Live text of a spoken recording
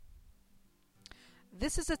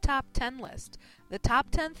This is a top 10 list. The top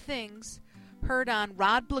 10 things heard on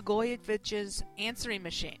Rod Blagojevich's answering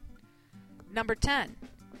machine. Number 10.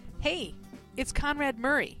 Hey, it's Conrad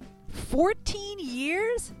Murray. 14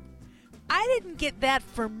 years? I didn't get that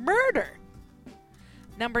for murder.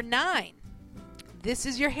 Number 9. This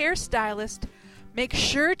is your hairstylist. Make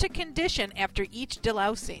sure to condition after each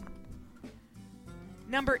delousing.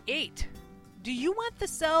 Number 8. Do you want the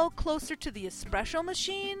cell closer to the espresso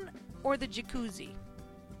machine or the jacuzzi?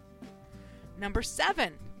 Number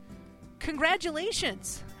 7.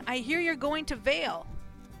 Congratulations! I hear you're going to Vail.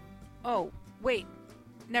 Oh, wait.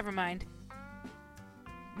 Never mind.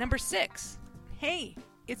 Number 6. Hey,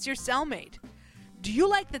 it's your cellmate. Do you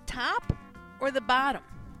like the top or the bottom?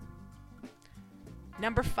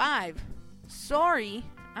 Number 5. Sorry,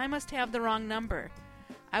 I must have the wrong number.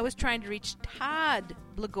 I was trying to reach Todd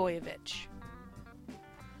Blagojevich.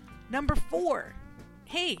 Number 4.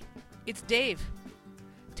 Hey, it's Dave.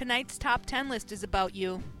 Tonight's top 10 list is about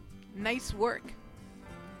you. Nice work.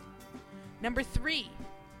 Number 3.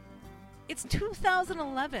 It's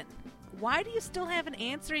 2011. Why do you still have an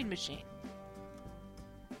answering machine?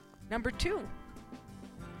 Number 2.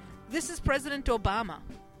 This is President Obama.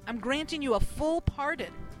 I'm granting you a full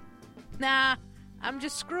pardon. Nah, I'm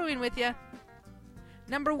just screwing with you.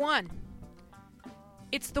 Number 1.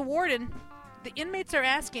 It's the warden. The inmates are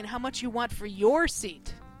asking how much you want for your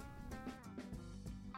seat.